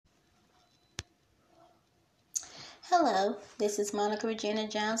Hello, this is Monica Regina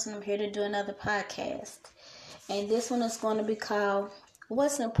Johnson. I'm here to do another podcast. And this one is going to be called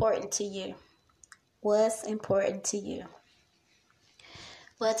What's Important to You? What's important to you?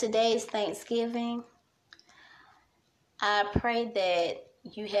 Well, today is Thanksgiving. I pray that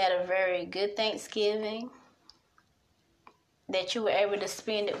you had a very good Thanksgiving, that you were able to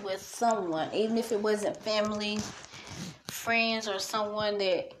spend it with someone, even if it wasn't family, friends, or someone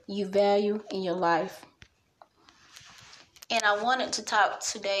that you value in your life. And I wanted to talk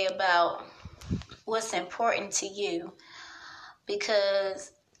today about what's important to you,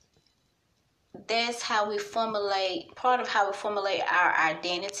 because that's how we formulate, part of how we formulate our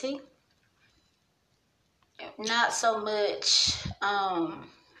identity. Not so much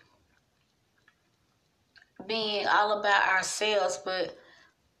being all about ourselves, but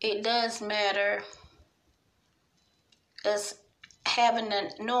it does matter us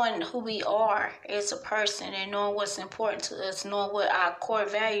knowing who we are as a person and knowing what's important to us, knowing what our core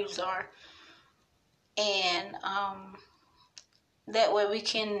values are. And that way we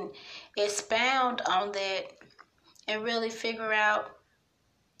can expound on that and really figure out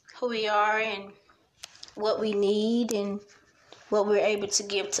who we are and what we need and what we're able to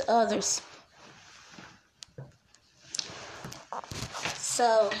give to others.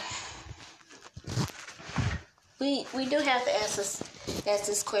 So we do have to ask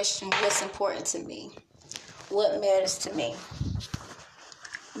this question: what's important to me? What matters to me?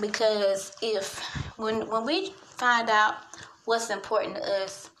 Because when we find out what's important to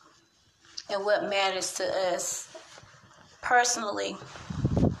us and what matters to us personally,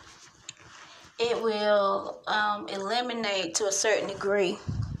 it will eliminate to a certain degree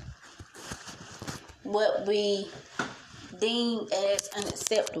what we deem as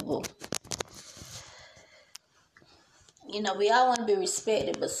unacceptable. You know, we all want to be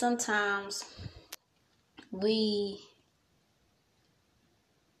respected, but sometimes we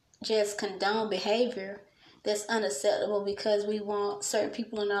just condone behavior that's unacceptable because we want certain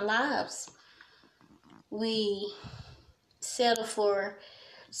people in our lives. We settle for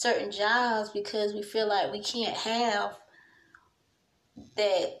certain jobs because we feel like we can't have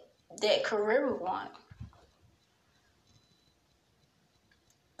that career we want.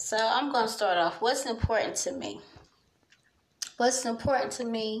 So I'm going to start off. What's important to me? What's important to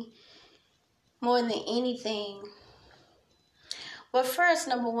me more than anything? Well, first,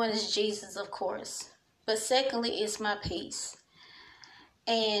 number one is Jesus, of course. But secondly, it's my peace.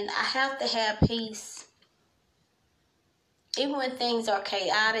 And I have to have peace. Even when things are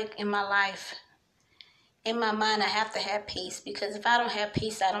chaotic in my life, in my mind, I have to have peace. Because if I don't have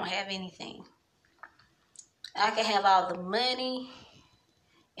peace, I don't have anything. I can have all the money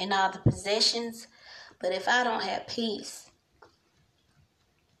and all the possessions, but if I don't have peace,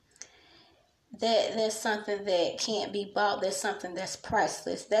 there's something that can't be bought. There's something that's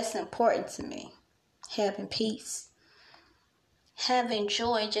priceless. That's important to me. Having peace, having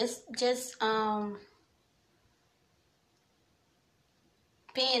joy, just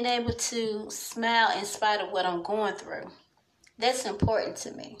being able to smile in spite of what I'm going through. That's important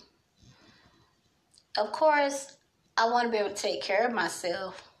to me. Of course, I want to be able to take care of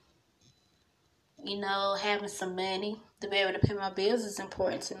myself. You know, having some money to be able to pay my bills is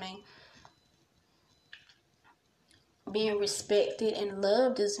important to me. Being respected and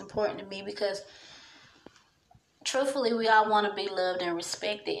loved is important to me because truthfully, we all want to be loved and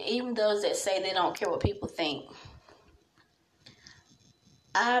respected, even those that say they don't care what people think.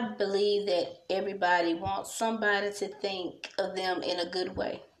 I believe that everybody wants somebody to think of them in a good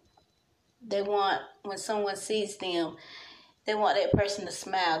way. They want, when someone sees them, they want that person to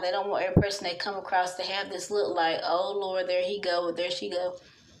smile. They don't want every person they come across to have this look like, oh Lord, there he go, or there she go.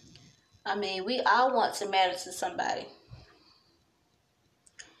 I mean, we all want to matter to somebody.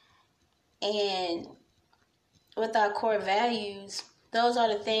 And with our core values, those are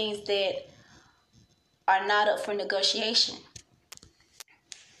the things that are not up for negotiation.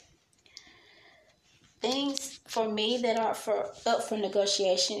 Things for me that are up for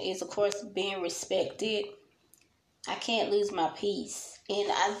negotiation is, of course, being respected. I can't lose my peace. And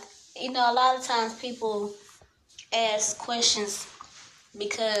a lot of times people ask questions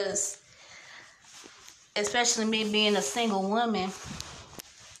because, especially me being a single woman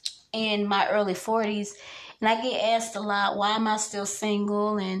in my early 40s, and I get asked a lot, why am I still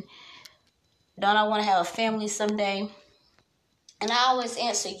single, and don't I want to have a family someday? And I always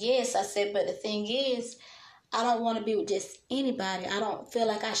answer yes. I said, but the thing is, I don't want to be with just anybody. I don't feel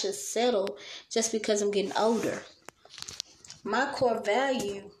like I should settle just because I'm getting older. My core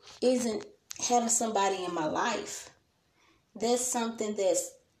value isn't having somebody in my life. That's something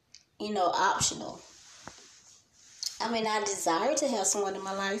that's, optional. I desire to have someone in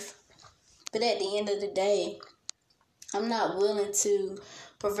my life, but at the end of the day, I'm not willing to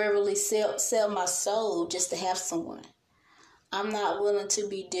proverbially sell my soul just to have someone. I'm not willing to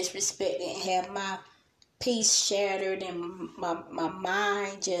be disrespected and have my peace shattered and my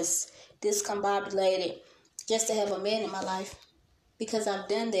mind just discombobulated just to have a man in my life. Because I've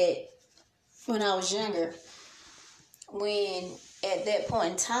done that when I was younger. When at that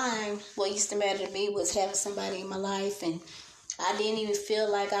point in time, what used to matter to me was having somebody in my life, and I didn't even feel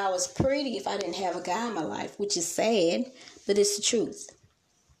like I was pretty if I didn't have a guy in my life, which is sad, but it's the truth.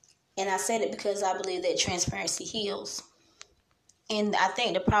 And I said it because I believe that transparency heals. And I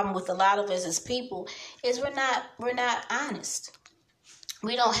think the problem with a lot of us as people is we're not honest.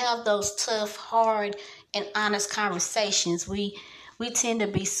 We don't have those tough, hard, and honest conversations. We tend to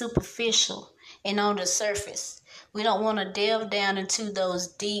be superficial and on the surface. We don't want to delve down into those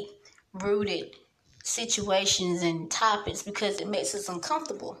deep-rooted situations and topics because it makes us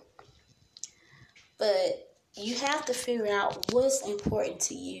uncomfortable. But you have to figure out what's important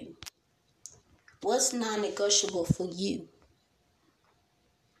to you. What's non-negotiable for you?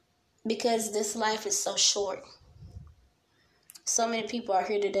 Because this life is so short. So many people are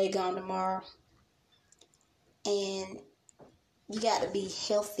here today, gone tomorrow. And you got to be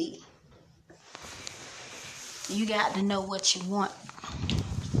healthy. You got to know what you want.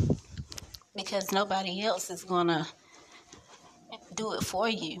 Because nobody else is going to do it for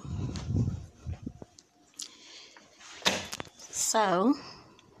you. So,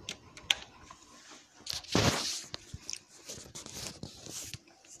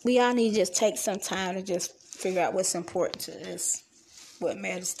 we all need to just take some time to just figure out what's important to us, what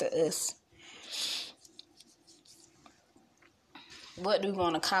matters to us. What do we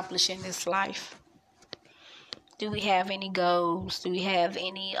want to accomplish in this life? Do we have any goals? Do we have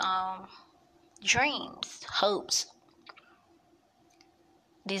any dreams, hopes,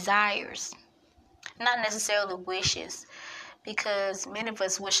 desires? Not necessarily wishes, because many of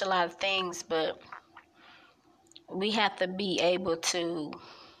us wish a lot of things, but we have to be able to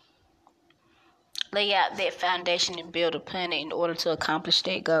lay out that foundation and build upon it in order to accomplish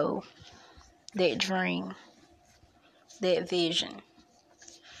that goal, that dream, that vision.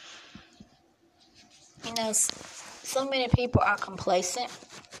 So many people are complacent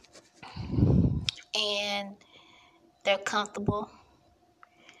and they're comfortable.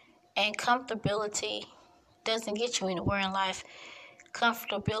 And comfortability doesn't get you anywhere in life.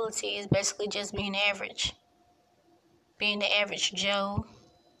 Comfortability is basically just being average. Being the average Joe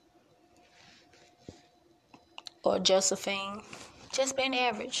or Josephine. Just being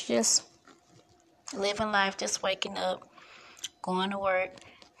average. Just living life, just waking up, going to work,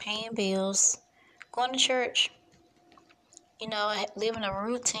 paying bills, going to church. Living a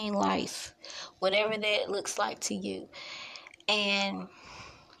routine life. Whatever that looks like to you. And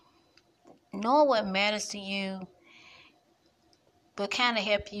knowing what matters to you will kind of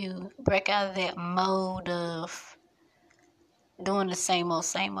help you break out of that mode of doing the same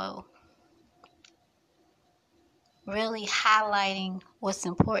old. Really highlighting what's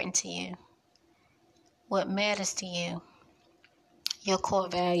important to you, what matters to you, your core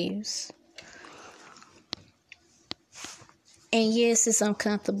values. And yes, it's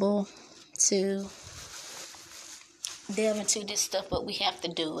uncomfortable to delve into this stuff, but we have to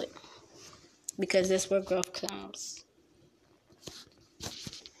do it because that's where growth comes.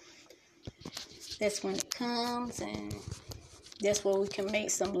 That's when it comes, and that's where we can make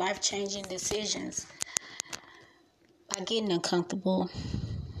some life-changing decisions by getting uncomfortable,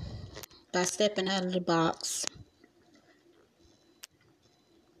 by stepping out of the box,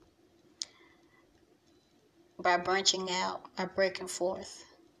 by branching out, by breaking forth.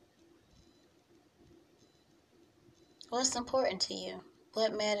 What's important to you?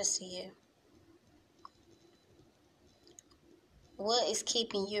 What matters to you? What is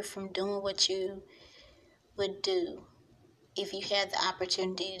keeping you from doing what you would do if you had the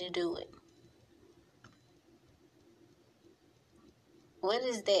opportunity to do it? What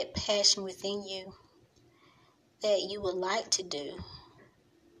is that passion within you that you would like to do,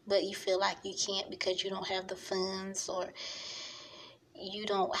 but you feel like you can't because you don't have the funds or you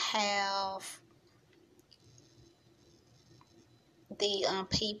don't have the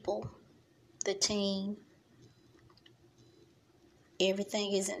people, the team,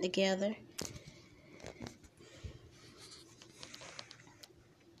 everything isn't together?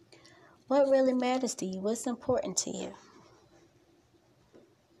 What really matters to you? What's important to you?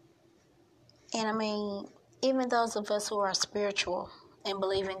 And even those of us who are spiritual and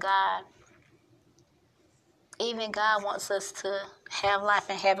believe in God, even God wants us to have life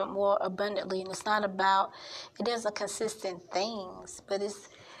and have it more abundantly. And it's not about, it isn't consistent things, but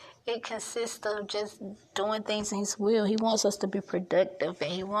it consists of just doing things in His will. He wants us to be productive,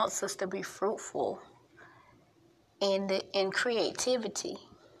 and He wants us to be fruitful in creativity,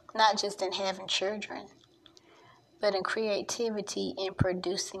 not just in having children, but in creativity, in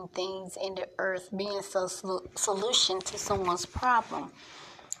producing things in the earth, being a solution to someone's problem,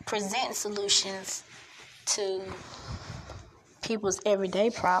 presenting solutions to people's everyday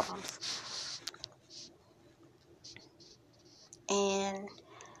problems. And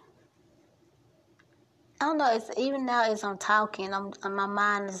I don't know, it's even now as I'm talking, my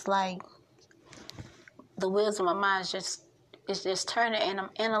mind is like, the wheels of my mind is just turning, and I'm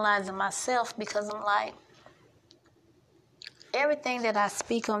analyzing myself, because I'm like, everything that I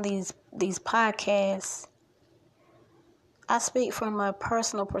speak on these podcasts, I speak from a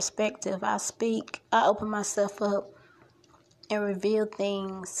personal perspective. I open myself up and reveal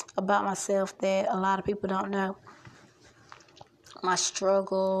things about myself that a lot of people don't know. My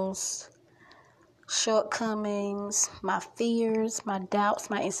struggles, shortcomings, my fears, my doubts,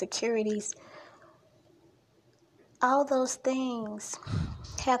 my insecurities. All those things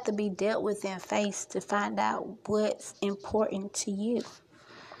have to be dealt with and faced to find out what's important to you,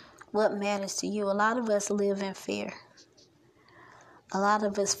 what matters to you. A lot of us live in fear. A lot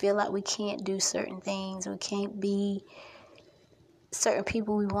of us feel like we can't do certain things. We can't be certain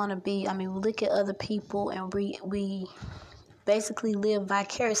people we want to be. I mean, we look at other people and we basically live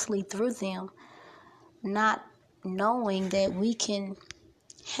vicariously through them, not knowing that we can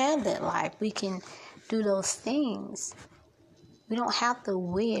have that life. We can do those things. We don't have to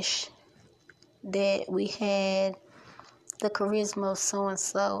wish that we had the charisma of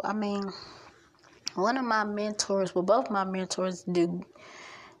so-and-so. I mean, one of my mentors, well, both my mentors do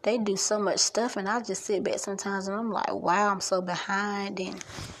so much stuff, and I just sit back sometimes and I'm like, wow, I'm so behind, and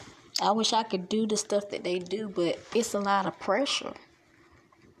I wish I could do the stuff that they do, but it's a lot of pressure.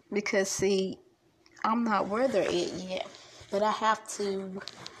 Because, see, I'm not where they're at yet, but I have to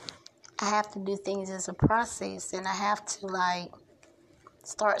do things as a process, and I have to, like,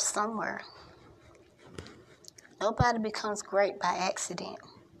 start somewhere. Nobody becomes great by accident.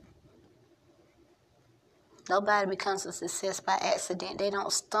 Nobody becomes a success by accident. They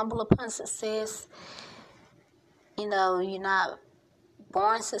don't stumble upon success. You know, you're not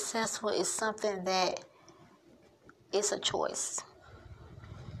born successful. It's something that it's a choice.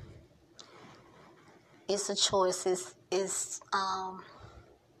 It's a choice. It's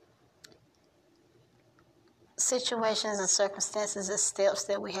situations and circumstances and steps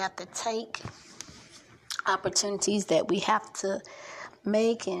that we have to take, opportunities that we have to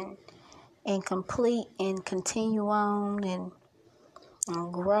make and complete and continue on and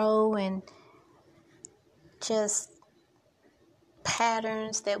grow, and just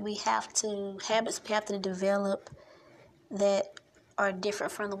patterns that habits we have to develop that are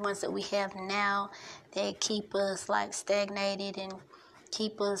different from the ones that we have now, that keep us like stagnated and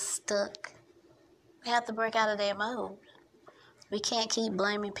keep us stuck. We have to break out of that mode. We can't keep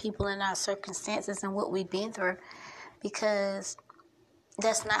blaming people in our circumstances and what we've been through, because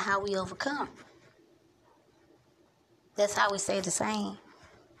that's not how we overcome. That's how we stay the same.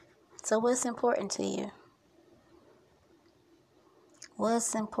 So what's important to you?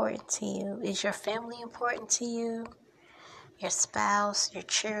 What's important to you? Is your family important to you? Your spouse, your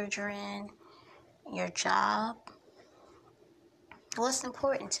children, your job? What's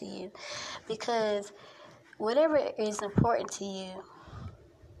important to you? Because whatever is important to you,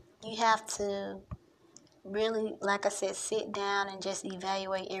 you have to really, like I said, sit down and just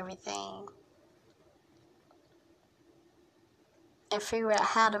evaluate everything and figure out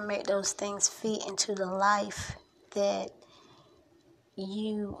how to make those things fit into the life that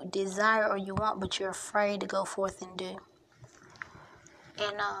you desire or you want, but you're afraid to go forth and do.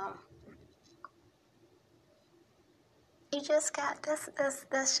 And you just got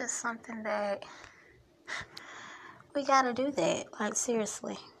that's just something that we gotta do that. Like,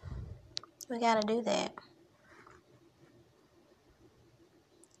 seriously, we gotta do that.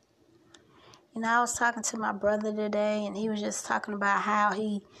 You know, I was talking to my brother today, and he was just talking about how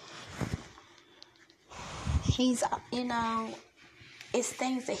he's, you know, it's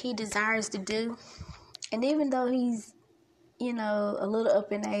things that he desires to do. And even though he's, you know, a little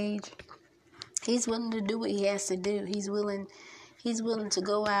up in age, he's willing to do what he has to do. He's willing to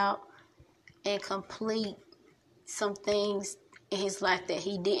go out and complete some things in his life that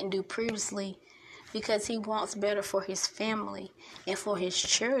he didn't do previously, because he wants better for his family and for his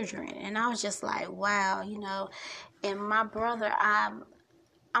children. And I was just like, wow, you know. And my brother, I'm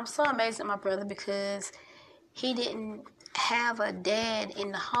so amazed at my brother, because he didn't have a dad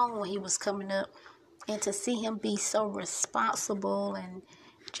in the home when he was coming up, and to see him be so responsible and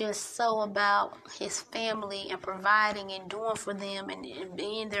just so about his family and providing and doing for them and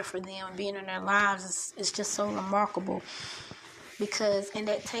being there for them and being in their lives is just so remarkable. And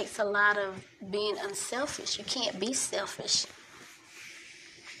that takes a lot of being unselfish. You can't be selfish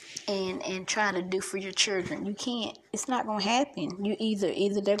and try to do for your children. You can't. It's not going to happen. You either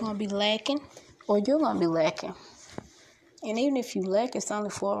they're going to be lacking or you're going to be lacking. And even if you lack, it's only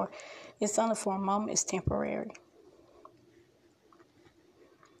for a moment. It's temporary.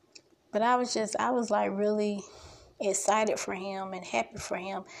 But I was like really excited for him and happy for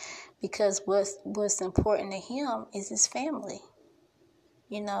him, because what's important to him is his family.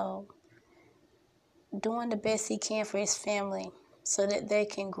 Doing the best he can for his family so that they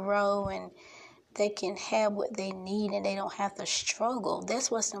can grow and they can have what they need and they don't have to struggle.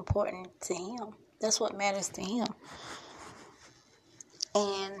 That's what's important to him. That's what matters to him.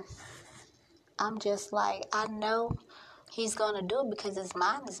 And I'm just like, I know he's going to do it because his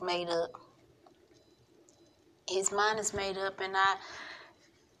mind is made up. His mind is made up, and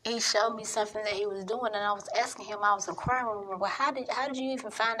he showed me something that he was doing, and I was asking him, I was inquiring, well, how did you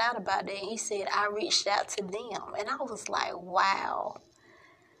even find out about that? And he said, I reached out to them. And I was like, wow.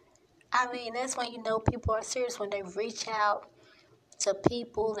 I mean, that's when you know people are serious, when they reach out to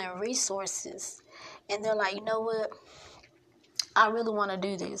people and resources, and they're like, you know what? I really want to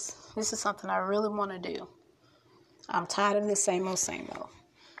do this. This is something I really want to do. I'm tired of this same old.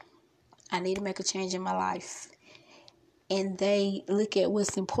 I need to make a change in my life. And they look at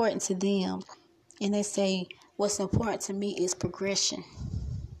what's important to them, and they say, what's important to me is progression.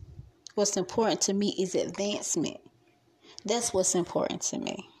 What's important to me is advancement. That's what's important to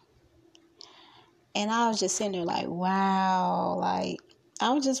me. And I was just sitting there like, wow. Like,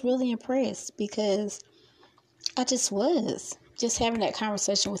 I was just really impressed, because I just was. Just having that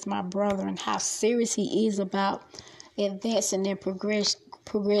conversation with my brother and how serious he is about advancing and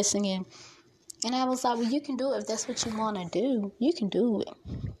progressing. And I was like, well, you can do it. If that's what you want to do, you can do it.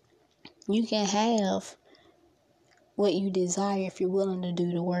 You can have what you desire if you're willing to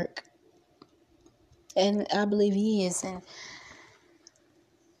do the work. And I believe he is. And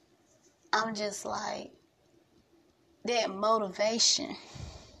I'm just like, that motivation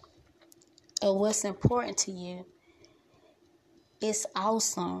of what's important to you is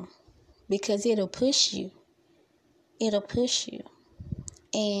awesome, because it'll push you. It'll push you.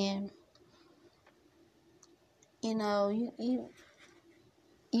 And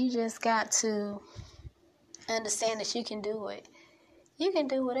you just got to understand that you can do it. You can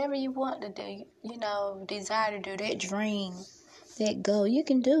do whatever you want to do. Desire to do, that dream, that goal. You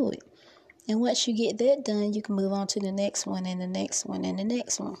can do it. And once you get that done, you can move on to the next one and the next one and the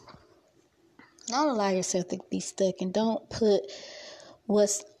next one. Don't allow yourself to be stuck, and don't put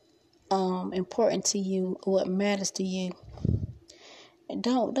what's important to you, what matters to you. And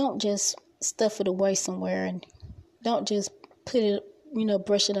don't just stuff it away somewhere, and don't just put it,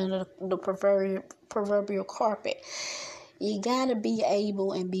 brush it under the proverbial carpet. You gotta be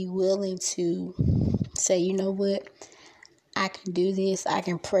able and be willing to say, you know what, I can do this, I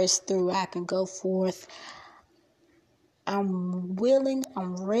can press through, I can go forth. I'm willing,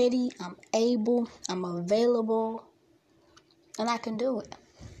 I'm ready, I'm able, I'm available, and I can do it.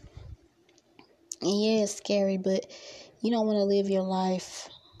 And yeah, it's scary, but you don't want to live your life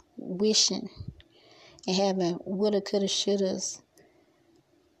wishing and having woulda, coulda, shouldas,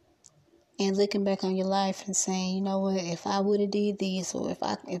 and looking back on your life and saying, you know what, if I would have did this, or if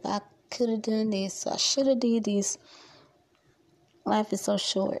I could have done this, I should have did this. Life is so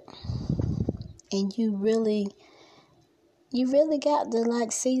short, and you really got to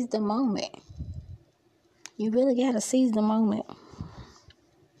seize the moment. You really got to seize the moment.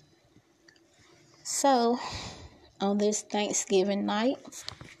 So, on this Thanksgiving night,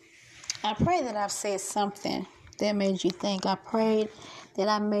 I pray that I've said something that made you think. I prayed that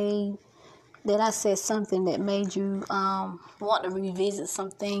I said something that made you want to revisit some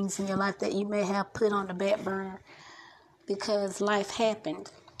things in your life that you may have put on the back burner because life happened,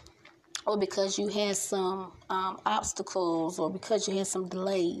 or because you had some obstacles, or because you had some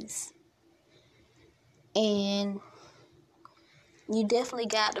delays. And you definitely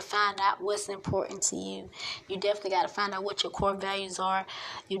got to find out what's important to you. You definitely got to find out what your core values are.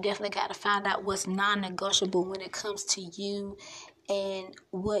 You definitely got to find out what's non-negotiable when it comes to you and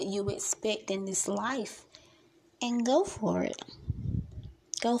what you expect in this life. And go for it.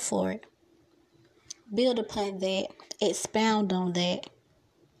 Go for it. Build upon that. Expound on that.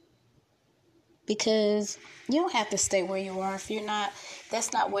 Because you don't have to stay where you are if you're not.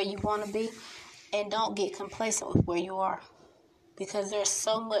 That's not where you want to be. And don't get complacent with where you are. because there's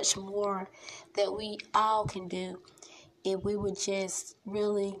so much more that we all can do if we would just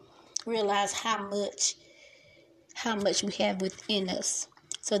really realize how much we have within us.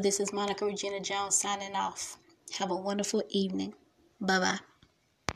 So this is Monica Regina Jones signing off. Have a wonderful evening. Bye-bye.